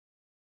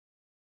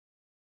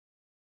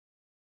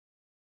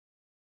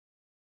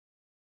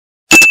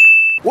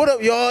What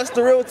up, y'all? It's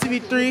the real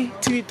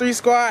TV3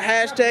 squad.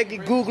 Hashtag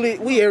it, Google it.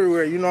 We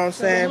everywhere, you know what I'm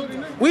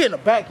saying? We in the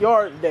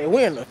backyard today.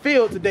 We in the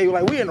field today.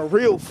 Like, we in a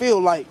real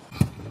field, like.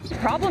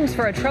 Problems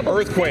for a troubled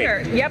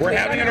earthquake. Yep, we're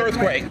having an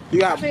earthquake. You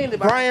got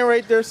Brian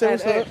right there. Say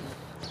what's up.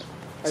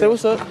 Say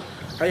what's up.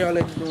 How y'all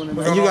ladies doing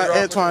tonight? And you got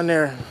Antoine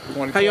there.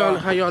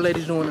 How y'all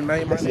ladies doing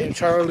tonight? My name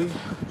Charlie.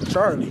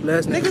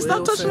 Last nigga,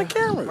 stop touching the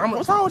camera.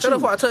 What's wrong with you? Shut up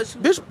before I touch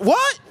you. Bitch,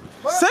 what?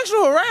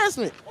 Sexual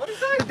harassment. What is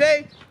that?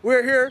 Today,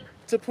 we're here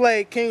to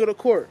play King of the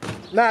Court.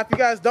 Now, if you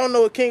guys don't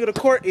know what King of the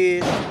Court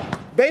is,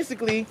 it's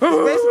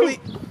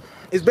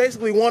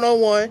basically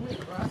one-on-one.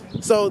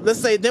 So let's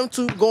say them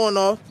two going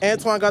off.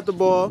 Antoine got the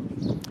ball.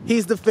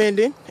 He's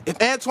defending.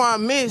 If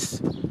Antoine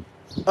missed,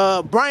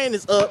 Brian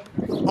is up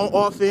on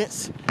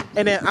offense,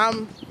 and then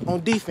I'm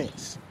on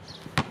defense.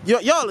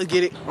 Y'all will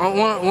get it.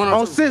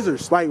 On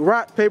scissors, like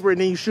rock, paper,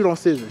 and then you shoot on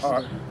scissors. All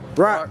right.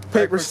 Rock,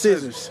 paper,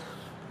 scissors.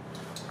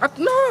 I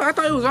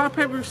thought it was rock,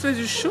 paper,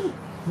 scissors, shoot.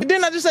 But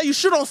didn't I just say you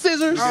shoot on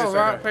scissors? Oh,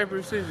 rock,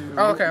 paper, scissors.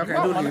 Oh, okay. Do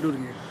it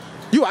again.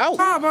 You out.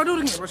 Nah, bro, do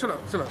it again. Bro, shut up.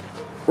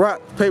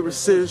 Rock, paper,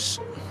 scissors.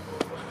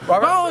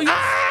 Bro, you...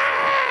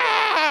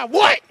 Ah!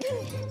 What?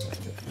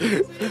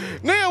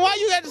 Man, why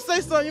you had to say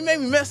something? You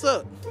made me mess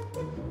up.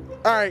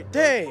 All right,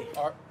 dang.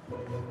 All right.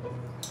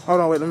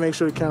 Hold on, wait. Let me make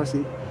sure the camera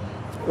see.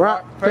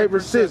 Rock, paper,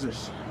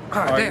 scissors.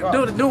 All right, damn.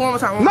 Do it one more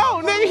time. No,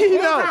 nigga,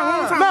 no.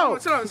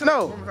 Chill out.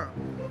 One more time.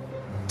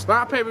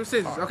 Rock, paper,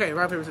 scissors. Okay,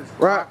 rock, paper, scissors.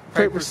 Rock,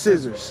 paper,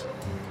 scissors.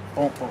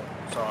 Boom.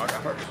 So I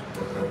got first.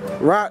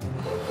 Rock.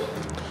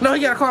 No,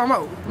 you gotta call him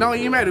out. No,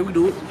 you ain't mad. We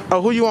do it.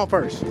 Oh, who you want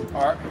first?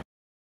 All right.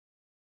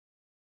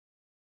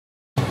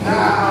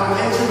 Now,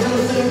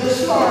 introducing the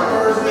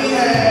starters, we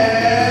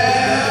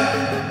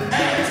have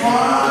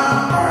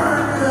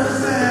Antoine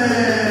Ferguson.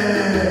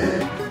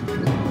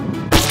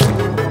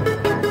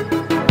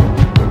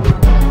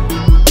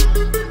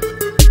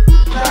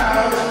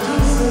 Now,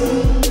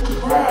 introducing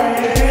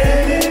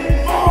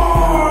Brian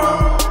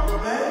Moore.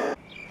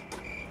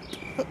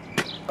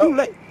 Oh,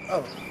 late.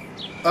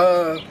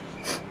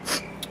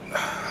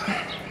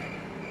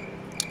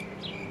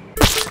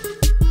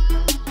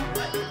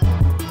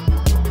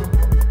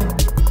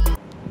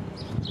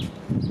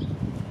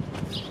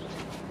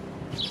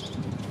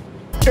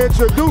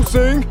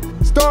 Introducing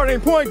starting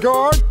point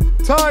guard,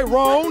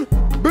 Tyrone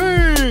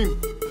Bing.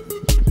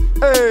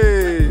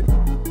 Hey.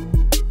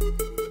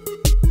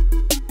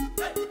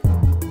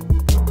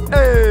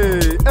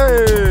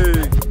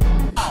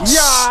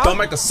 Yeah. Don't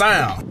make a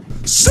sound.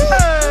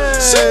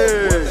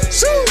 Hey.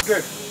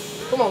 Good.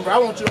 Come on, bro. I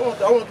want the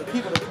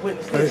people to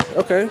witness this.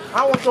 Okay.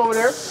 I want you over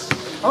there.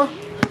 Huh?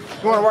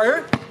 You want it right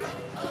here?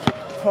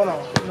 Hold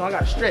on. You know, I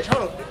gotta stretch.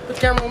 Hold on. Put the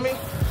camera on me.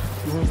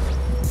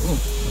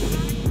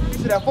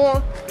 See that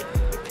form?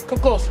 Come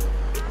closer.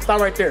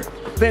 Stop right there.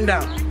 Bend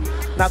down.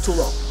 Not too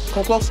low.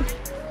 Come closer.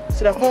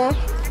 See that form?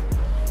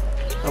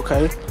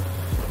 Okay,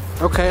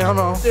 hold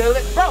on. See that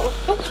leg? Bro,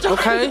 don't put your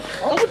Okay. ass.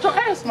 Don't put your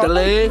ass. The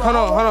leg. Hold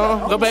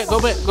on. Go back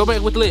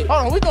with the leg.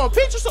 Hold on. We gonna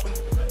pitch or something.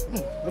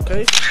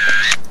 Okay.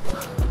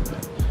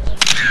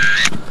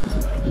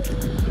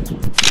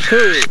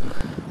 Hood.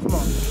 Come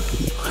on.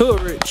 Hood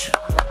rich.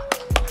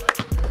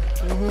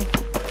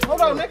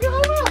 Hold on, nigga.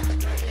 Hold on.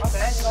 My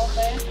bad. You know what I'm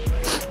saying?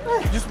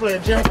 Just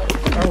playing jump.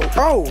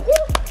 Oh.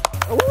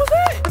 What was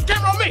that? Put the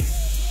camera on me.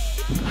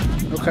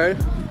 Okay.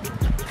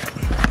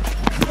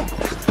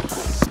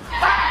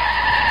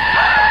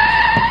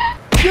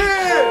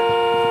 Yeah.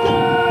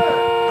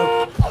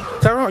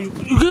 Tyrone, you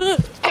good?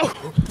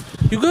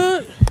 You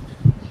good?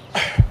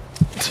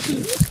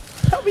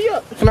 Help me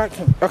up.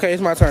 Okay,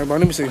 it's my turn, bro.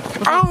 Let me see.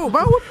 Oh,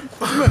 bro.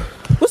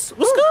 What's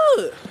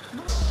good?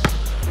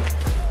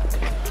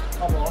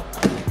 Come on.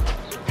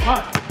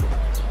 Hi.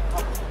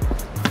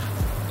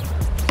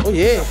 Oh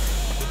yeah.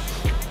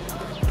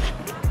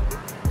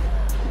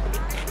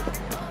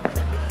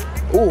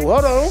 Ooh,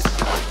 hold on.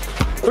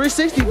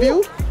 360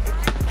 view.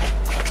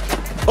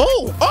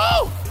 Oh!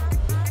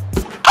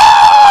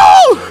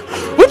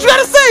 What you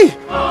gotta say?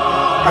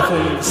 I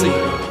couldn't even see.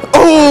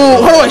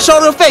 Oh, hold on,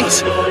 shoulder to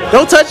face.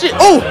 Don't touch it.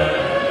 Oh!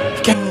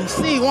 Can't even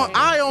see. One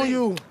eye on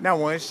you. Now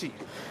one sheet.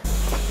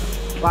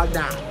 Lock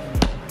down.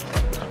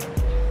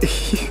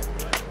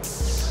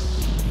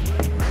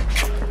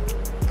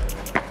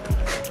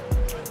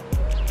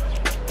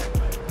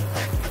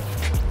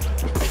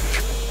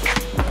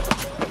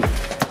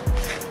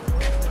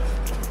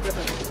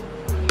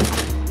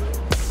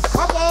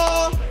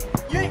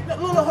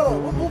 Hold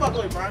on, move out the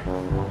way, Brian.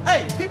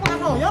 Hey, people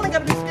at home, y'all ain't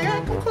gotta be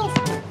scared. Come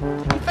closer.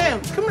 Hey,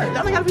 fam, come here.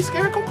 Y'all ain't gotta be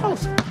scared. Come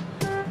closer.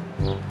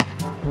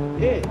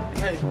 Yeah.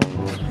 Hey.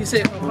 He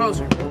said come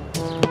closer.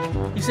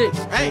 He said,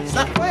 Hey,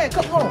 stop playing.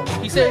 Come on.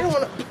 He said,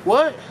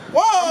 what?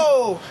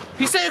 Whoa!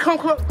 He said come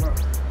close.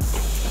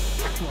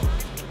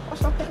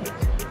 What's my pants?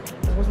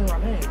 It wasn't my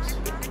pants.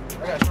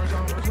 I got shorts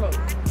on. What's up?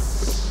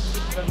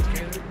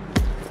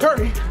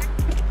 Curry.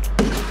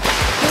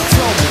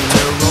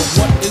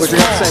 What you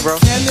got to say, bro?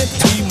 Can it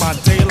be my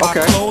daylight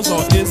clothes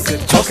or is it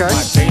just my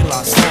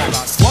daylight style?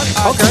 What I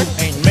do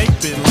ain't make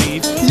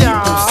believe.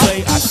 Yeah. People say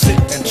I sit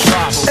and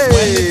try, but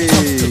when it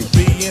comes to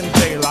being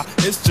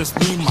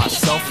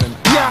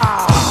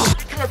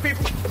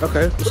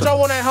What y'all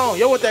want at home?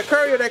 Y'all want that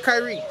Curry or that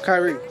Kyrie?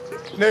 Kyrie.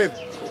 Neither.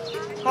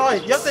 Oh,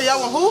 y'all say y'all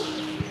want who?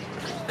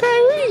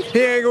 Kyrie. He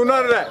ain't gonna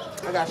none of that.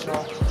 I got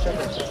y'all. Check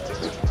it.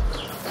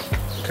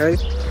 Okay.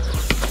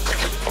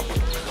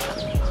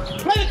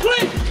 Play the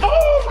clip.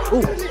 Oh!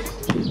 Ooh.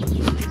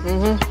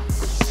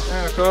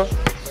 Yeah, cool.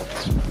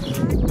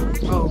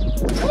 Oh.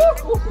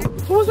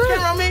 Who was that?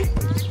 Camera on me.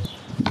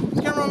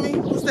 Camera on me.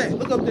 What's that?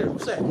 Look up there.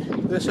 What's that?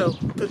 Let's show.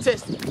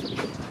 Contestant.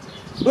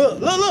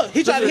 Look.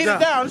 He tried to hit it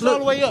down. It's all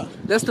the way up.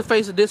 That's the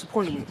face of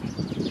disappointment. Fuck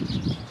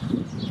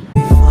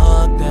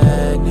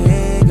that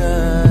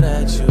nigga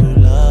that you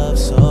love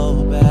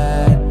so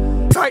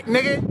bad. Tight,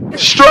 nigga.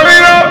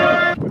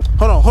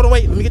 Hold on,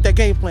 wait. Let me get that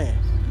game plan.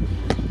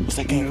 What's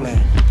that game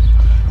plan?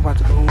 I'm about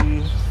to go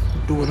in,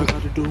 do what I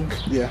got to do.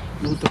 Yeah.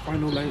 Lose the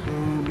final like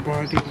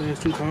LeBron did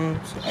last 2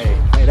 times.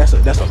 Hey, that's a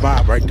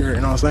vibe right there.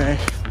 You know what I'm saying?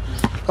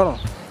 Hold on.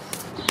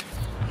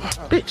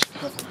 Bitch.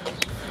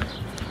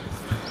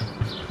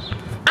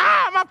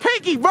 Ah, my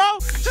pinky, bro.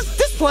 Just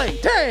this play.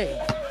 Dang.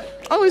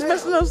 Always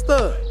messing up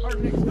stuff.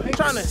 They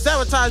trying to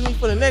sabotage me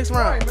for the next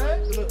round.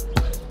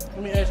 Let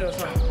me ask you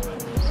something.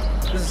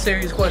 This is a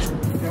serious question.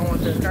 Y'all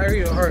want that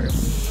Kyrie or Harden?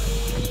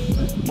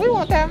 We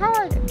want that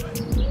hard.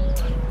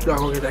 Y'all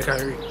gonna get that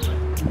Kyrie.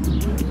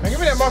 Man, give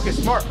me that Marcus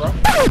Smart, bro.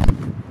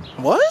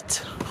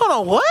 What? Hold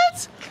on,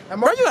 what?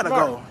 Bro, you gotta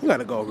go. You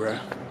gotta go, bro.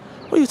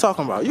 What are you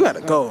talking about? You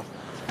gotta go.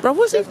 Bro,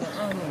 what's it?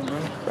 I don't know, bro.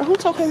 Bro, who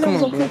talking that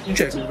was Come on, okay? bro. You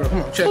check me, bro.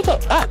 Come on, check Hold me.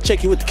 up. I'll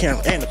check you with the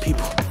camera and the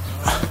people.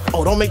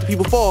 Oh, don't make the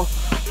people fall.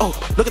 Oh,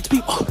 look at the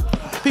people. Oh,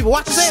 people,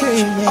 watch the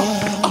sand.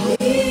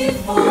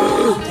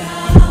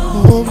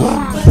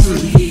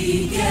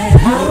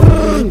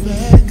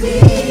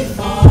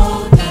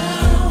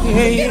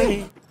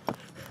 Hey.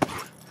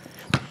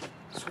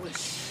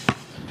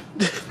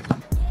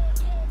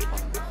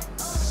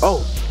 Oh,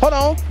 hold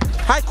on.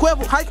 High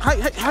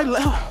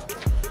level.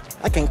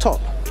 I can't talk.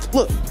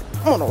 Look,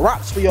 I'm on the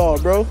rocks for y'all,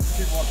 bro.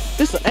 This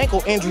is an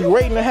ankle injury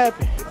waiting to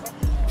happen.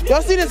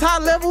 Y'all see this high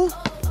level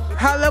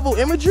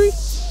imagery?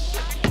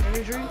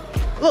 Imagery?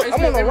 Look,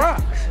 I'm on the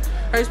rocks.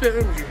 How you spell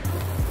imagery?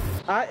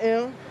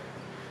 I-M-A-R-D-A-R-Y.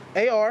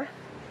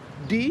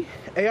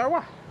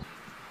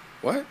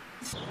 What?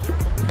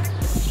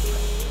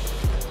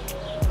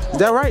 Is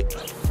that right?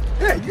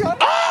 Yeah, you got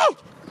it. Oh!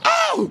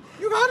 Oh!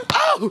 You got it.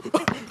 Oh!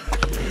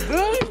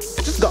 Good?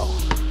 Just go.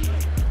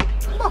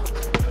 Bro,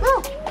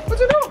 what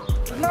you doing?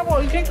 It's my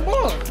ball. You kicked the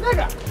ball.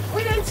 Nigga,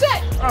 we didn't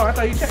check. Oh, I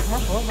thought you checked. My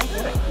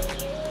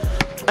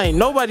fault. Ain't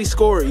nobody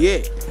scored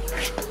yet.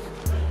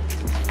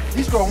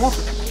 He scored 1.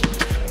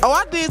 Oh,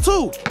 I did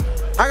too.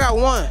 I got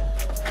 1.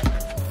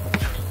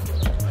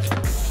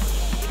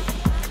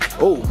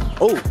 Oh,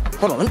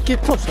 hold on, let me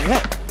get close to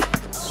that.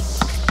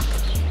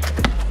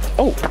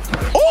 Oh,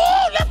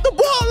 left the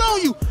ball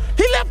on you.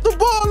 He left the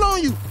ball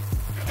on you.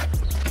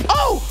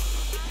 Oh,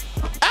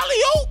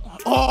 alley-oop.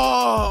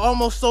 Oh,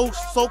 almost so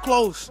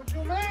close. What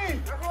you mean? I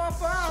call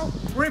foul.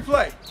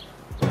 Replay.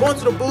 Going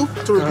to the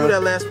booth to review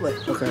that last play.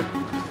 Okay.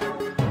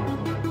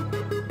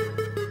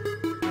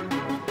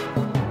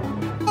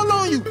 Ball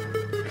on you.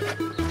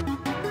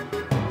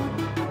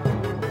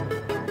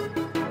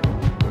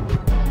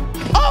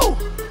 Oh.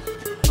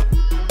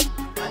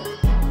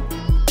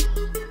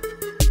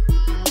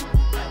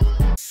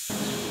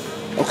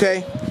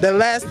 Okay, that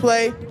last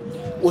play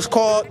was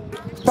called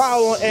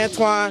foul on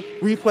Antoine,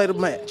 replay the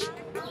match.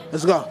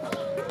 Let's go.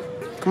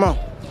 Come on,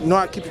 you know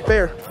how to keep it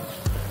fair.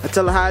 I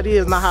tell her how it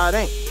is, not how it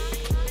ain't.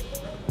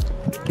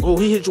 Oh,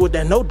 he hit you with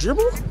that no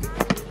dribble?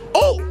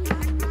 Oh,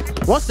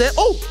 once that,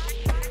 oh.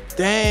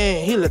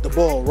 Dang, he let the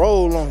ball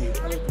roll on you.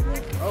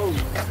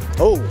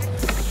 Oh.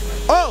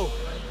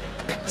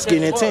 It's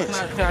getting intense.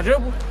 Can I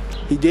dribble?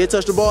 He did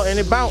touch the ball and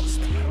it bounced.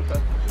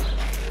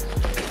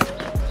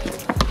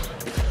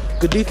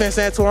 Good defense,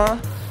 Antoine.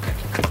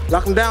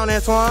 Lock him down,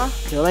 Antoine.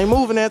 Y'all ain't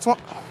moving, Antoine.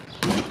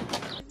 I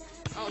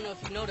don't know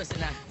if you noticed or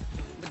not,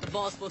 but the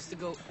ball's supposed to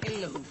go in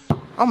the hoop.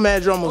 I'm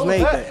mad you almost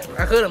made that.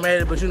 I could have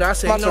made it, but you know, I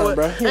said, My you know turn, what?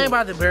 bro. I ain't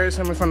about to embarrass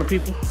him in front of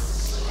people.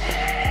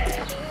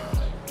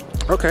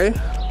 Okay.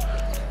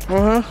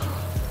 You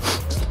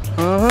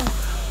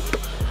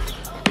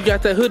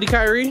got that hoodie,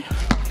 Kyrie?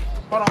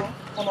 Hold on.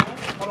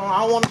 I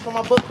don't want to put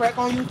my butt crack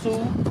on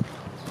YouTube.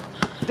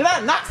 Did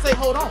I not say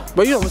hold on?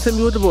 Bro, you don't send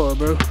me with the ball,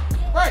 bro.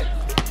 Right.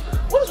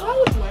 What is wrong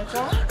with you,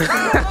 Antoine? You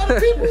know other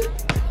people?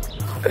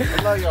 I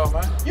love y'all,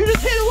 man. You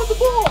just hit it with the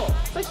ball.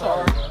 Say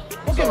sorry.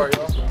 Go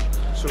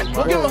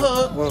give him a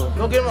hug.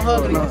 Go give him a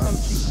hug and get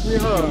something cheap. Give me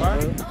a hug,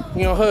 man.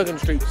 You don't hug in the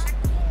streets.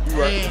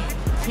 And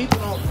people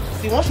don't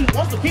see once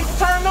the people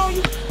turn on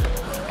you,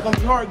 it's gonna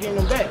be hard getting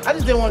them back. I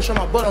just didn't want to show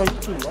my butt on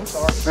YouTube. I'm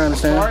sorry. I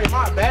understand. Sorry, am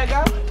I a bad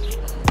guy?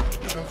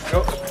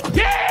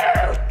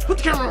 Yeah! Put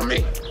the camera on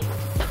me.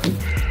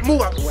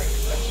 Move out the way.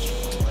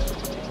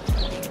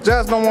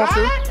 Jazz don't want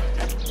to.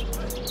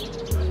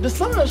 The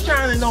sun is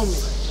shining on me.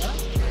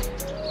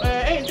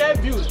 Man, ain't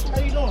that beautiful? How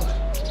you doing?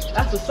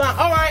 That's the sun.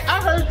 All right,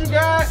 I heard you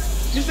guys.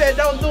 You said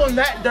don't do them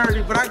that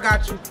dirty, but I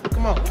got you.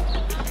 Come on.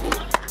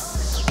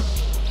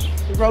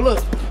 Hey, bro,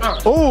 look.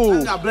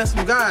 Oh. I gotta bless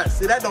some guys.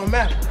 See, that don't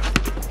matter.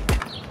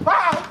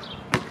 Foul.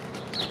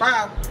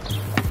 Wow.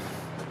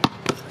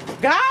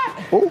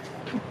 God. Ooh.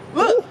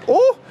 Look.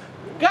 Ooh.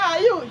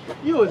 God,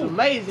 you is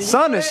amazing.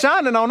 Sun is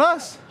shining on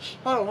us.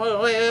 Hold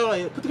on,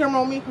 wait. Put the camera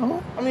on me.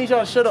 I need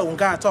y'all to shut up when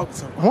God talking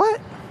to me. What?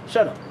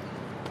 Shut up.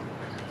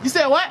 You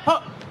said what?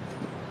 Huh?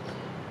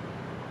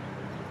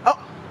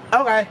 Oh,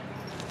 okay.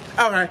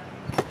 All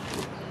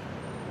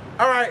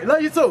right,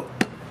 love you too.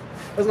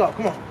 Let's go,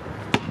 come on.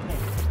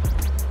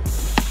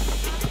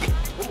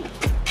 Ooh.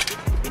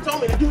 You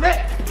told me to do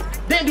that.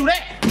 Didn't do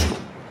that.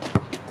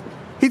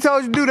 He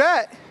told you to do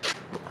that.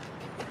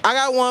 I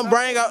got one,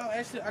 Brian got.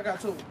 I got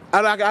two.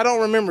 I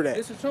don't remember that.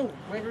 It's a two,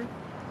 remember?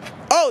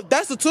 Oh,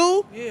 that's a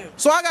two? Yeah.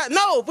 So I got,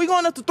 no, if we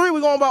going up to three, we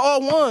going by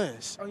all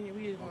ones. Oh yeah,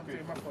 we is going to three,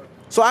 my fault.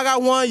 So I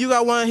got one, you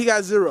got one, he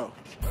got zero.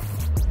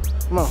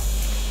 Come on.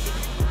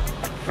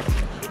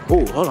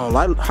 Oh, hold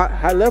on,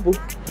 high level.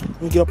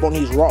 Let me get up on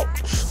these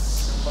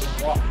rocks.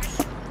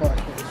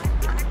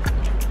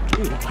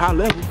 Ooh, high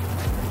level.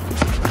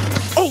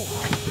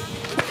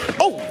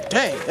 Oh,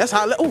 dang, that's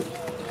high level.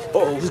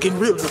 Oh, it's getting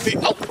real in the feet.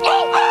 Oh.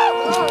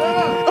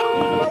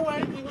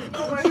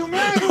 You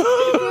man, you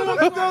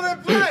throw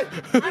that play.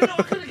 I know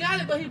I could have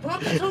got it, but he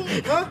bumped it to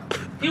me. Huh?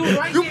 He was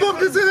right You there.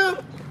 bumped into him.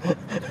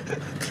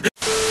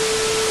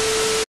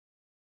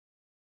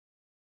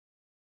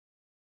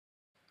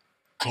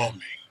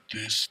 Coming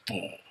this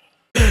fall.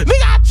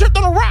 Nigga, I tripped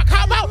on a rock.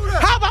 How about,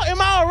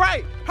 am I all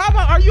right? How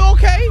about, are you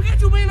okay?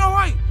 What you mean all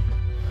right?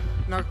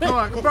 Now, come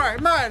on, Brian,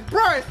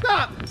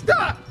 stop,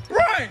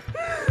 Brian.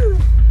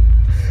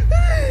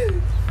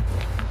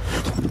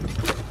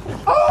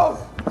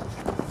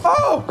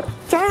 Oh,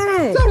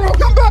 Tyrone,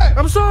 come back.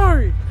 I'm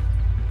sorry.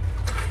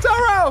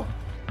 Tyrone.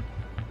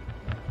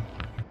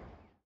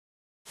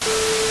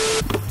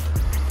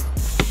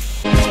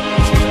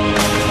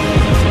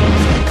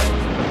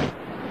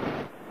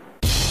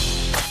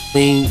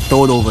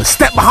 Throw it over.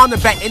 Step behind the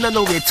back. Ain't nothing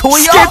over here.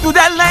 Toya. Skip through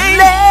that lane.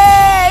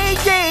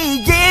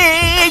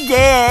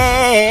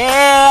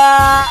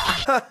 Yeah.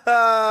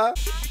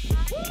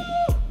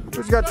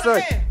 What you got to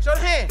say? Show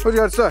the hand. What you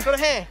got to say? Show the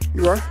hand.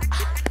 You right?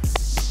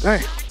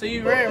 Dang. So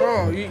you ran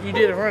wrong. You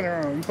did it running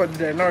wrong. You supposed to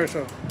do that another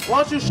show.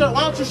 Why don't you show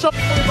behind the camera?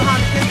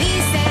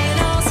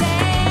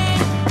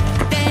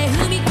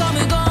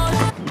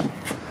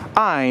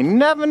 I ain't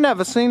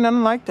never seen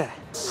nothing like that.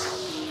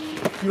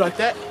 You like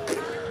that?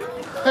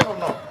 Hell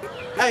no.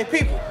 Hey,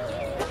 people.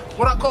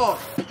 What I call?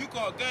 You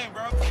call game,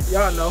 bro.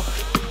 Y'all know.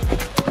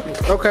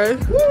 Okay.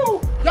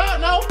 Woo! Y'all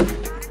know.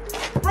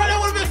 Bro, that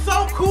would have been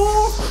so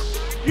cool.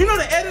 You know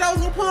the edit I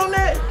was gonna put on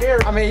that? Here.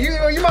 I mean, you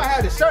might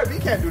have the shirt, but you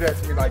can't do that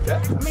to me like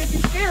that. I mean, if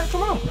you're scared,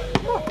 come on.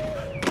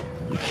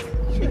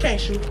 You can't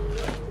shoot.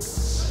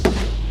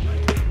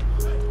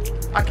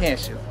 I can't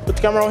shoot. Put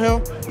the camera on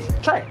him.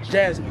 Trash.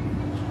 Jasmine.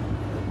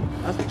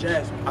 That's a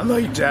Jasmine. I know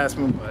you,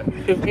 Jasmine, but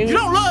You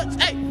don't love.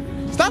 Hey,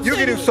 stop. you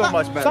saying can do so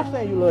much better. Stop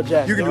saying you love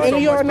Jasmine. You can do Any so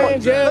of y'all much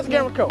named better. Jasmine? Let's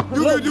get a coat.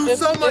 You can do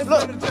so much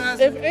better, Jasmine.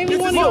 If any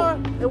one of y'all,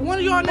 if one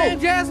of y'all named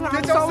Jasmine, I'm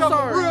Get so yourself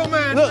sorry. a real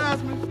man, Look.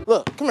 Jasmine.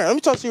 Look, come here. Let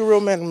me talk to you,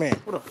 real man to man.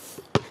 What up?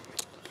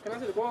 Can I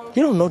see the ball?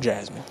 You don't know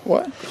Jasmine.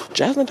 What?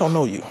 Jasmine don't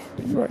know you.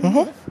 You right.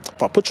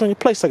 I'll put you in your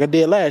place like I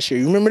did last year.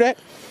 You remember that?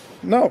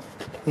 No.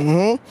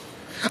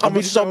 I'll beat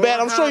you so bad,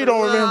 I'm sure you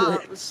don't remember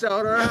it.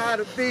 Show her how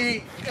to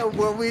be, and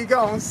what we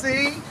gon'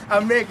 see. I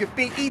make it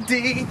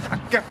B-E-D. I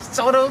got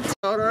show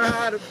her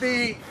how to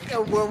be,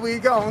 and what we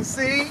gon'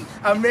 see.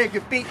 I make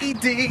it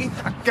B-E-D.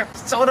 I got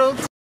show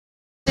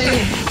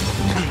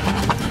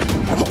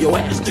I'm on your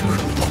ass, dude.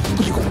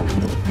 Where you going?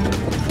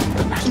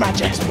 That's my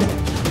Jasmine.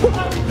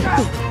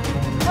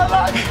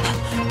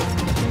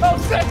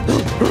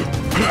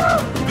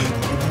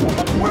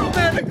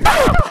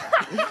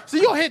 So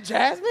you gonna hit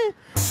Jasmine?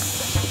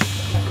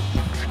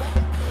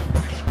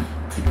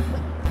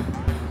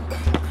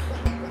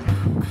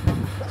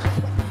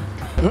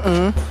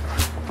 Oh,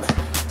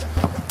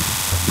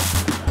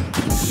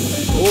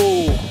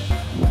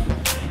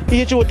 he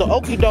hit you with the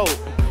okie doke.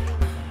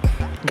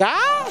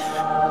 God?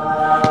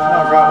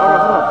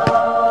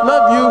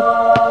 Love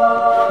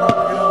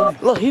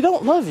you. Look, he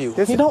don't love you.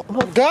 He don't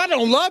love. God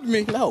don't love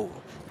me. No.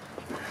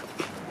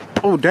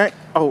 Oh, dang.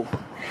 Oh.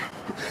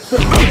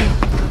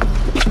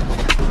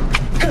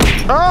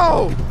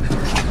 Oh!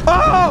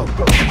 Oh!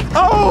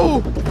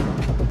 Oh!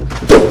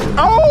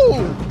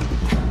 Oh!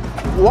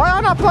 Why am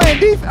I not playing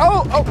defense?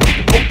 Oh! Oh!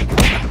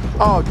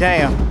 Oh,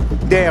 damn.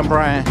 Damn,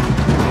 Brian.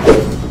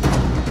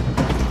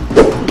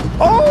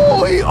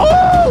 Oh!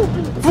 Oh!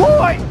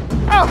 Floyd!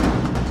 Oh!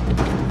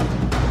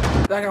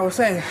 Like I was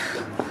saying.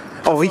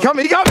 Oh, he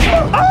coming! He coming!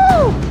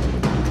 Oh!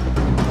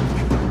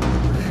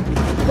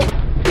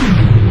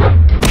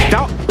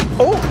 Down.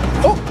 Oh!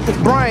 Oh!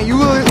 Brian, you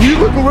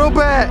looking real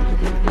bad.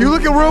 You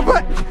looking real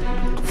bad.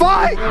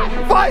 Fight!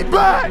 Fight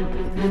back!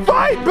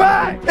 Fight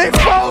back!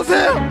 Expose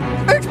him!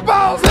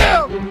 Expose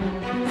him!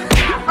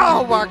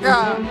 Oh my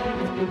God!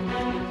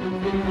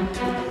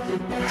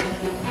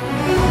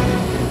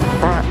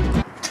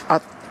 Brian,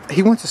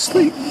 he went to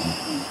sleep.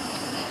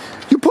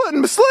 You put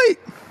him to sleep.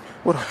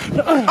 What?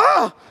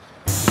 Ah!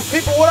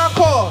 People, what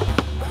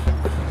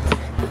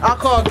I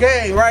call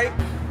game, right?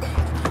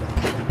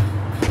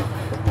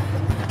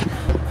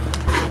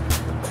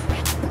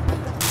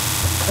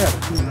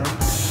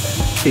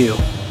 Ew.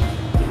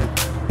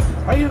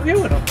 Why you agree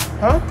with him?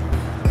 Huh?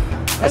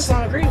 That's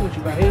why I agree with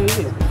you, but hell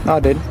yeah. No, I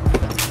didn't.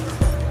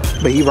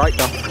 But he right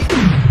though.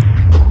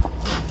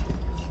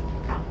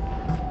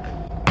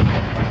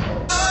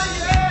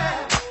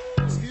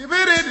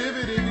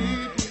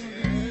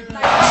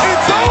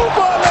 It's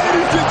over,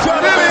 ladies and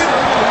gentlemen.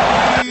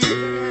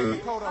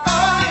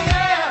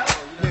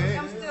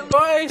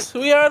 Boys,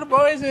 we are the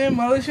boys in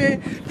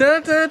motion.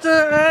 Dun, dun,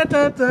 dun,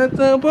 dun, dun,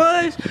 dun.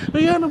 Boys,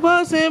 we are the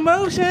boys in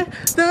motion.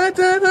 Dun,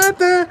 dun, dun,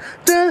 dun,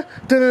 dun,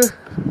 dun.